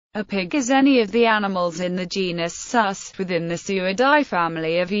A pig is any of the animals in the genus Sus, within the Suidae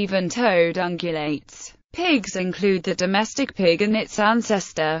family of even-toed ungulates. Pigs include the domestic pig and its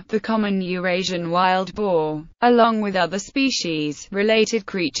ancestor, the common Eurasian wild boar. Along with other species, related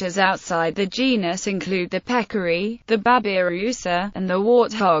creatures outside the genus include the peccary, the babirusa, and the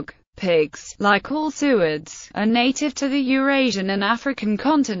warthog. Pigs, like all suids, are native to the Eurasian and African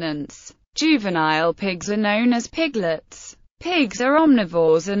continents. Juvenile pigs are known as piglets. Pigs are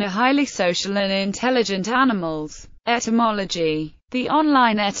omnivores and are highly social and intelligent animals. Etymology. The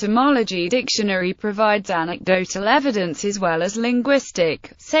online etymology dictionary provides anecdotal evidence as well as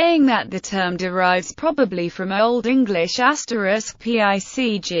linguistic, saying that the term derives probably from Old English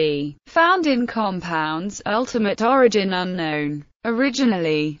 *picg, found in compounds, ultimate origin unknown.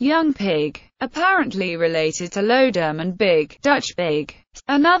 Originally, young pig, apparently related to lodum and big, Dutch big.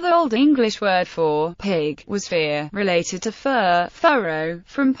 Another Old English word for pig was fear, related to fur, furrow,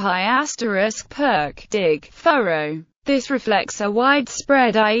 from pi*perk, dig, furrow. This reflects a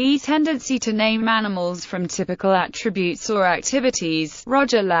widespread, i.e. tendency to name animals from typical attributes or activities.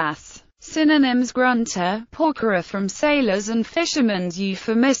 Roger Lass. Synonyms: grunter, porker, from sailors and fishermen's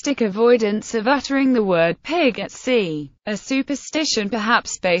euphemistic avoidance of uttering the word pig at sea. A superstition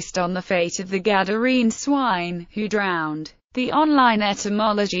perhaps based on the fate of the Gadarene swine, who drowned. The online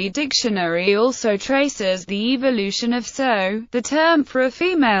etymology dictionary also traces the evolution of so, the term for a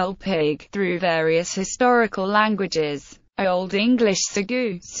female pig, through various historical languages. Old English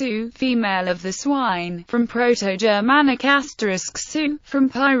sagu, su, female of the swine, from Proto-Germanic *su, from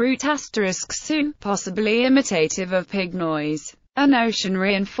Pi-root *su, possibly imitative of pig noise. A notion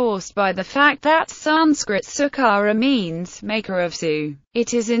reinforced by the fact that Sanskrit sukara means maker of su.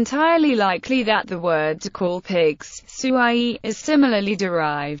 It is entirely likely that the word to call pigs, suai, is similarly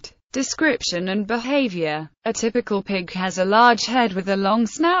derived. Description and behavior. A typical pig has a large head with a long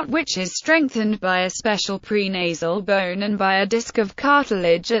snout which is strengthened by a special prenasal bone and by a disc of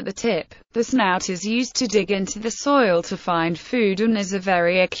cartilage at the tip. The snout is used to dig into the soil to find food and is a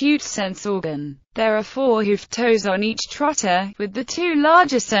very acute sense organ. There are 4 hoofed toes on each trotter, with the 2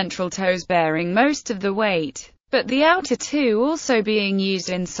 larger central toes bearing most of the weight, but the outer 2 also being used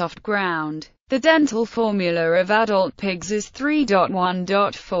in soft ground. The dental formula of adult pigs is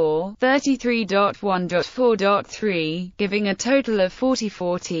 3.1.4, 33.1.4.3, giving a total of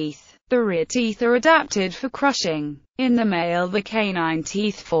 44 teeth. The rear teeth are adapted for crushing. In the male, the canine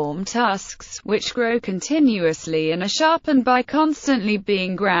teeth form tusks, which grow continuously and are sharpened by constantly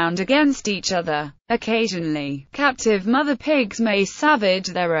being ground against each other. Occasionally, captive mother pigs may savage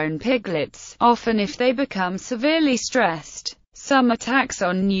their own piglets, often if they become severely stressed. Some attacks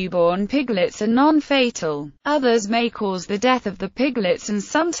on newborn piglets are non-fatal. Others may cause the death of the piglets, and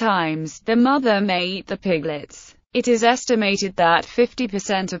sometimes, the mother may eat the piglets. It is estimated that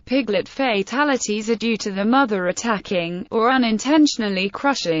 50% of piglet fatalities are due to the mother attacking, or unintentionally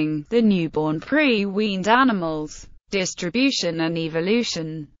crushing, the newborn pre-weaned animals. Distribution and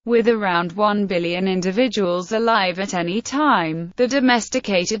evolution. With around 1 billion individuals alive at any time, the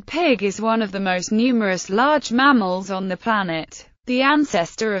domesticated pig is one of the most numerous large mammals on the planet. The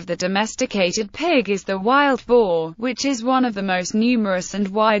ancestor of the domesticated pig is the wild boar, which is one of the most numerous and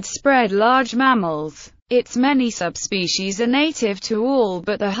widespread large mammals. Its many subspecies are native to all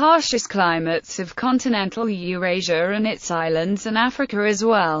but the harshest climates of continental Eurasia and its islands and Africa as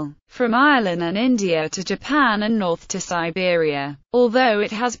well, from Ireland and India to Japan and north to Siberia. Although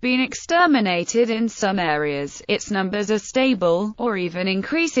it has been exterminated in some areas, its numbers are stable, or even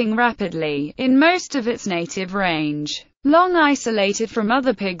increasing rapidly, in most of its native range. Long isolated from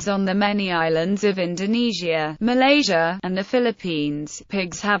other pigs on the many islands of Indonesia, Malaysia, and the Philippines,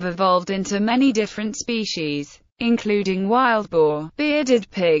 pigs have evolved into many different species, including wild boar, bearded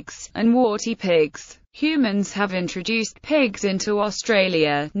pigs, and warty pigs. Humans have introduced pigs into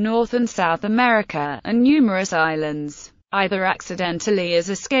Australia, North and South America, and numerous islands, either accidentally as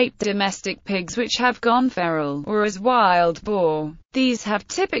escaped domestic pigs which have gone feral, or as wild boar. These have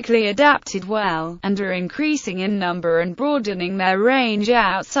typically adapted well, and are increasing in number and broadening their range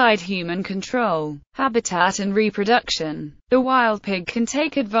outside human control. Habitat and reproduction. The wild pig can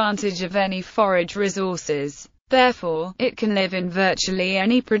take advantage of any forage resources. Therefore, it can live in virtually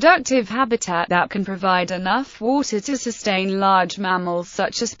any productive habitat that can provide enough water to sustain large mammals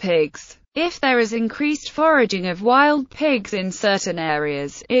such as pigs. If there is increased foraging of wild pigs in certain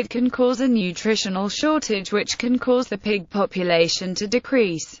areas, it can cause a nutritional shortage which can cause the pig population to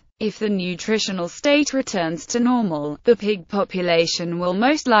decrease. If the nutritional state returns to normal, the pig population will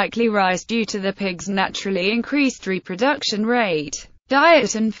most likely rise due to the pig's naturally increased reproduction rate.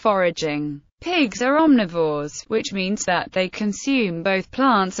 Diet and foraging. Pigs are omnivores, which means that they consume both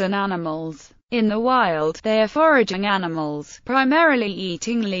plants and animals. In the wild, they are foraging animals, primarily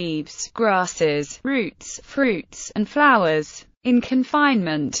eating leaves, grasses, roots, fruits, and flowers. In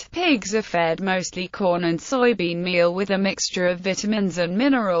confinement, pigs are fed mostly corn and soybean meal with a mixture of vitamins and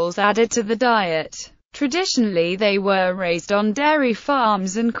minerals added to the diet. Traditionally they were raised on dairy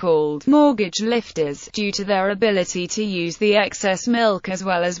farms and called mortgage lifters, due to their ability to use the excess milk as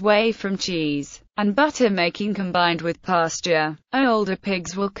well as whey from cheese and butter making combined with pasture. Older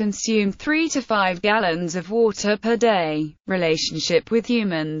pigs will consume 3 to 5 gallons of water per day. Relationship with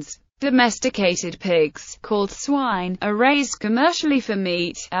humans. Domesticated pigs, called swine, are raised commercially for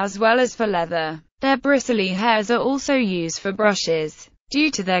meat, as well as for leather. Their bristly hairs are also used for brushes.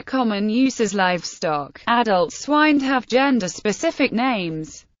 Due to their common use as livestock, adult swine have gender-specific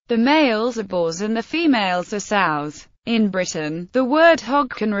names. The males are boars and the females are sows. In Britain, the word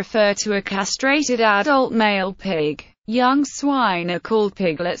hog can refer to a castrated adult male pig. Young swine are called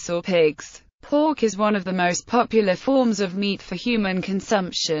piglets or pigs. Pork is one of the most popular forms of meat for human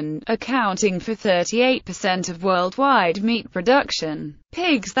consumption, accounting for 38% of worldwide meat production.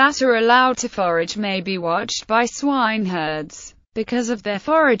 Pigs that are allowed to forage may be watched by swine herds. Because of their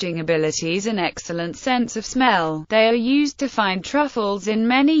foraging abilities and excellent sense of smell, they are used to find truffles in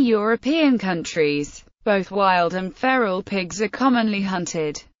many European countries. Both wild and feral pigs are commonly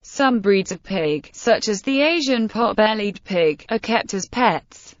hunted. Some breeds of pig, such as the Asian pot-bellied pig, are kept as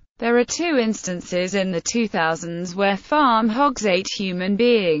pets. There are 2 instances in the 2000s where farm hogs ate human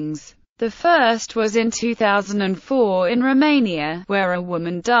beings. The first was in 2004 in Romania, where a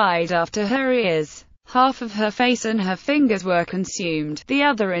woman died after her ears, half of her face and her fingers were consumed. The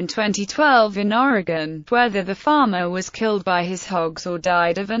other in 2012 in Oregon. Whether the farmer was killed by his hogs or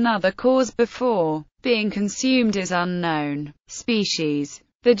died of another cause before being consumed is unknown. Species.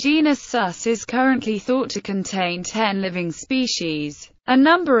 The genus Sus is currently thought to contain 10 living species. A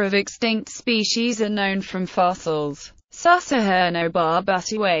number of extinct species are known from fossils.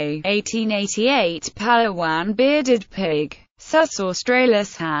 Susahernobarbutaway, 1888, Palawan bearded pig. Sus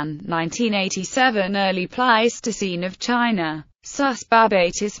australis Han, 1987, early Pleistocene of China. Sus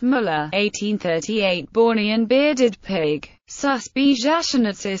babatus Muller, 1838, Bornean bearded pig. Sus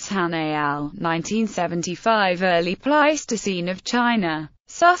bijashanensis Hanaal, 1975, early Pleistocene of China.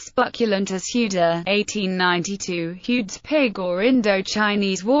 Sus bucculentus Huda, 1892, Hude's pig or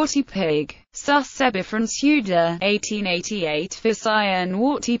Indo-Chinese warty pig. Sus sebifrons Huda, 1888, Visayan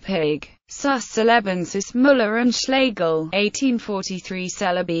warty pig. Sus celebensis Muller and Schlegel, 1843,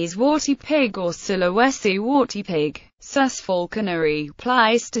 Celebes warty pig or Sulawesi warty pig. Sus falconeri,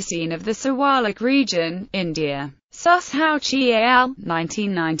 Pleistocene of the Sarawak region, India. Sus hauchial,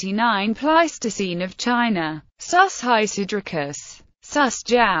 1999, Pleistocene of China. Sus hysidricus. Sus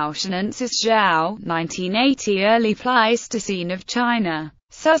jiaoshanensis Zhao, 1980, early Pleistocene of China.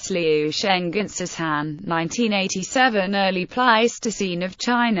 Sus liushengensis Han, 1987, early Pleistocene of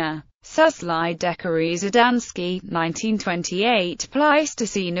China. Sus Lydecaris Adansky, 1928,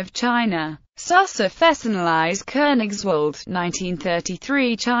 Pleistocene of China. Sus Fessenalize Königswald,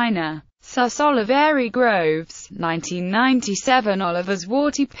 1933, China. Sus Oliveri Groves, 1997, Oliver's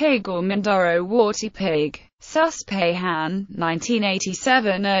warty pig or Mindoro warty pig. Sus Peihan,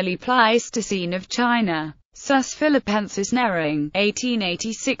 1987, early Pleistocene of China. Sus philippensis Nering,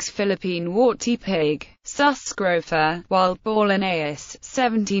 1886, Philippine warty pig. Sus scrofa, wild boar Linnaeus,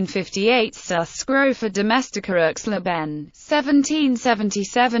 1758. Sus scrofa domestica Uxlaben,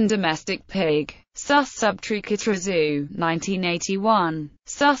 1777, domestic pig. Sus subtricatrazu, 1981.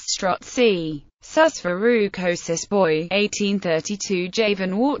 Sus strotzi. Sus verrucosis boy, 1832,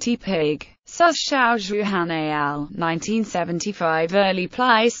 Javan warty pig. Sus shaozhuhanaal, 1975, early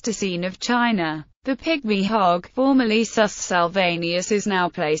Pleistocene of China. The pygmy hog, formerly Sus salvanius, is now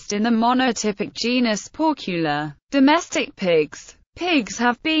placed in the monotypic genus Porcula. Domestic pigs. Pigs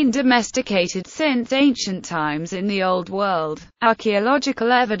have been domesticated since ancient times in the Old World.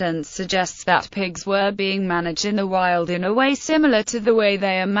 Archaeological evidence suggests that pigs were being managed in the wild in a way similar to the way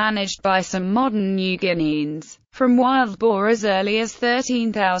they are managed by some modern New Guineans. From wild boar as early as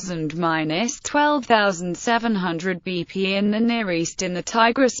 13,000–12,700 BP in the Near East in the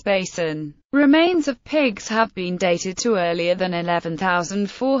Tigris Basin. Remains of pigs have been dated to earlier than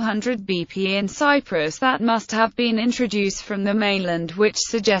 11,400 BP in Cyprus that must have been introduced from the mainland, which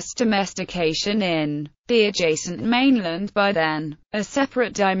suggests domestication in the adjacent mainland by then. A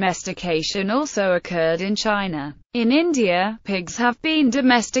separate domestication also occurred in China. In India, pigs have been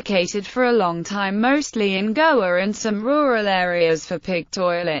domesticated for a long time, mostly in Goa and some rural areas for pig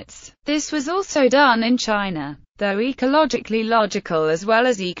toilets. This was also done in China. though ecologically logical as well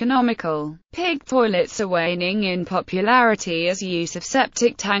as economical. Pig toilets are waning in popularity as use of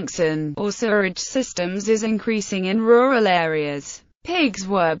septic tanks or sewerage systems is increasing in rural areas. Pigs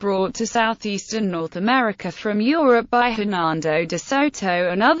were brought to southeastern North America from Europe by Hernando de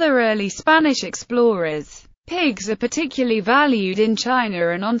Soto and other early Spanish explorers. Pigs are particularly valued in China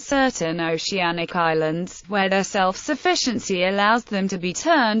and on certain oceanic islands, where their self-sufficiency allows them to be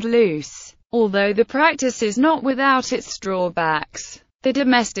turned loose. Although the practice is not without its drawbacks. The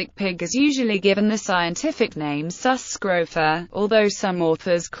domestic pig is usually given the scientific name Sus scrofa, although some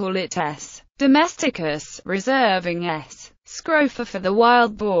authors call it S. domesticus, reserving S. scrofa for the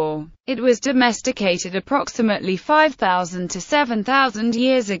wild boar. It was domesticated approximately 5,000 to 7,000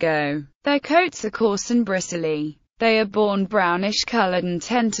 years ago. Their coats are coarse and bristly. They are born brownish-colored and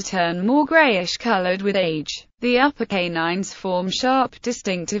tend to turn more grayish-colored with age. The upper canines form sharp,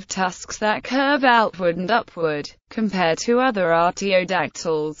 distinctive tusks that curve outward and upward. Compared to other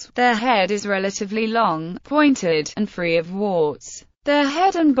artiodactyls, their head is relatively long, pointed, and free of warts. Their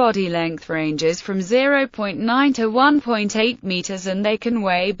head and body length ranges from 0.9 to 1.8 meters and they can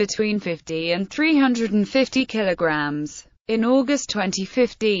weigh between 50 and 350 kilograms. In August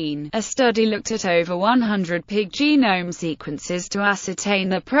 2015, a study looked at over 100 pig genome sequences to ascertain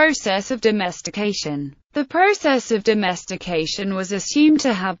the process of domestication. The process of domestication was assumed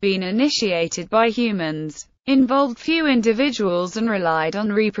to have been initiated by humans, involved few individuals and relied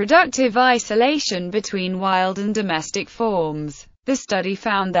on reproductive isolation between wild and domestic forms. The study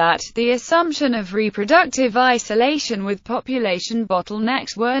found that the assumption of reproductive isolation with population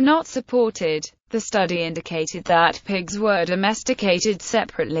bottlenecks were not supported. The study indicated that pigs were domesticated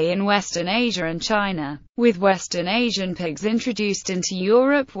separately in Western Asia and China, with Western Asian pigs introduced into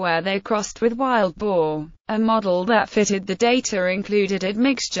Europe where they crossed with wild boar. A model that fitted the data included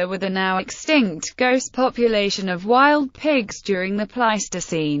admixture with a now extinct ghost population of wild pigs during the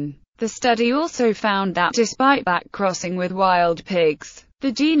Pleistocene. The study also found that despite back-crossing with wild pigs,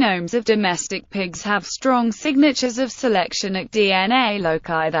 the genomes of domestic pigs have strong signatures of selection at DNA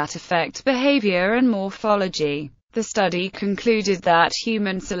loci that affect behavior and morphology. The study concluded that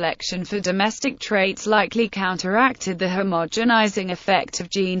human selection for domestic traits likely counteracted the homogenizing effect of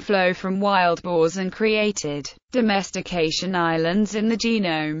gene flow from wild boars and created domestication islands in the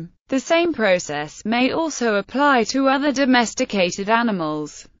genome. The same process may also apply to other domesticated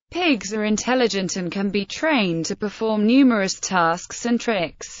animals. Pigs are intelligent and can be trained to perform numerous tasks and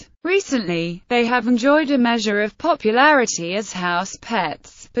tricks. Recently, they have enjoyed a measure of popularity as house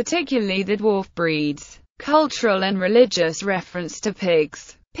pets, particularly the dwarf breeds. Cultural and religious reference to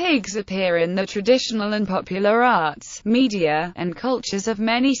pigs. Pigs appear in the traditional and popular arts, media, and cultures of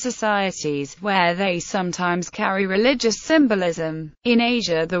many societies, where they sometimes carry religious symbolism. In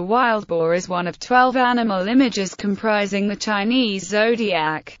Asia, the wild boar is one of 12 animal images comprising the Chinese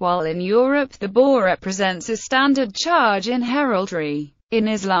zodiac, while in Europe the boar represents a standard charge in heraldry. In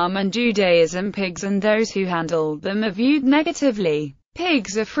Islam and Judaism, pigs and those who handle them are viewed negatively.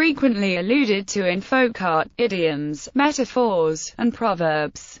 Pigs are frequently alluded to in folk art, idioms, metaphors, and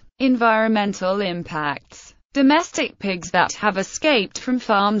proverbs. Environmental impacts. Domestic pigs that have escaped from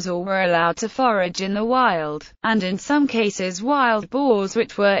farms or were allowed to forage in the wild, and in some cases wild boars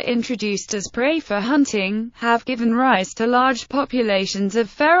which were introduced as prey for hunting, have given rise to large populations of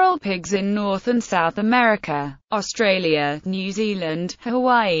feral pigs in North and South America, Australia, New Zealand,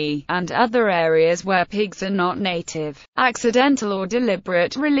 Hawaii, and other areas where pigs are not native. Accidental or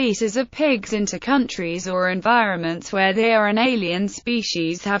deliberate releases of pigs into countries or environments where they are an alien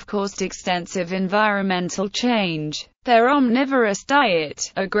species have caused extensive environmental change. Their omnivorous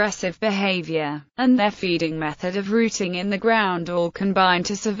diet, aggressive behavior, and their feeding method of rooting in the ground all combine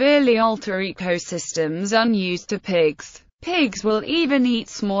to severely alter ecosystems unused to pigs. Pigs will even eat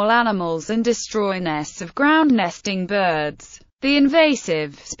small animals and destroy nests of ground-nesting birds. The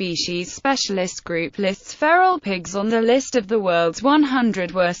Invasive Species Specialist Group lists feral pigs on the list of the world's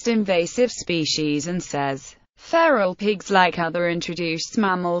 100 worst invasive species and says, feral pigs, like other introduced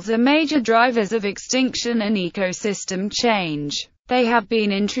mammals, are major drivers of extinction and ecosystem change. They have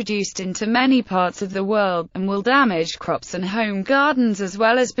been introduced into many parts of the world, and will damage crops and home gardens as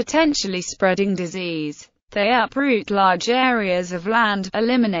well as potentially spreading disease. They uproot large areas of land,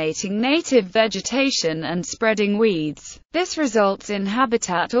 eliminating native vegetation and spreading weeds. This results in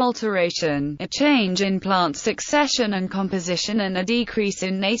habitat alteration, a change in plant succession and composition, and a decrease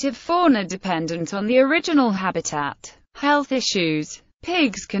in native fauna dependent on the original habitat. Health issues.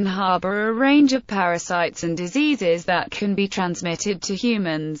 Pigs can harbor a range of parasites and diseases that can be transmitted to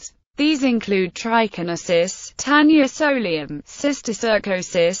humans. These include trichinosis, tania solium,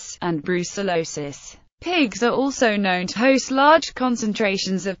 cysticercosis, and brucellosis. Pigs are also known to host large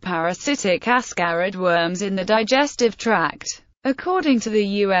concentrations of parasitic ascarid worms in the digestive tract. According to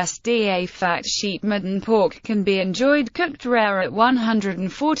the USDA fact sheet, mutton pork can be enjoyed cooked rare at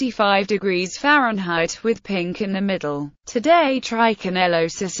 145 degrees Fahrenheit with pink in the middle. Today,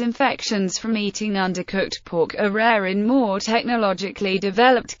 trichinellosis infections from eating undercooked pork are rare in more technologically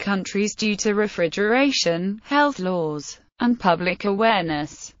developed countries due to refrigeration, health laws, and public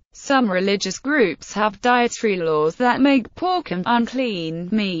awareness. Some religious groups have dietary laws that make pork an unclean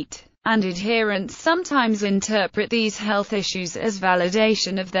meat, and adherents sometimes interpret these health issues as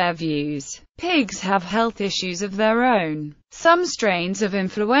validation of their views. Pigs have health issues of their own. Some strains of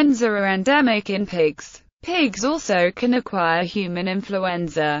influenza are endemic in pigs. Pigs also can acquire human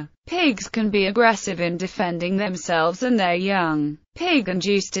influenza. Pigs can be aggressive in defending themselves and their young.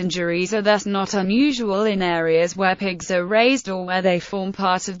 Pig-induced injuries are thus not unusual in areas where pigs are raised or where they form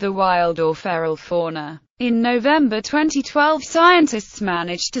part of the wild or feral fauna. In November 2012, scientists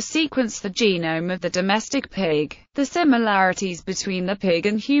managed to sequence the genome of the domestic pig. The similarities between the pig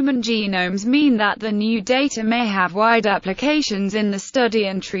and human genomes mean that the new data may have wide applications in the study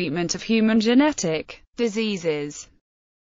and treatment of human genetic diseases.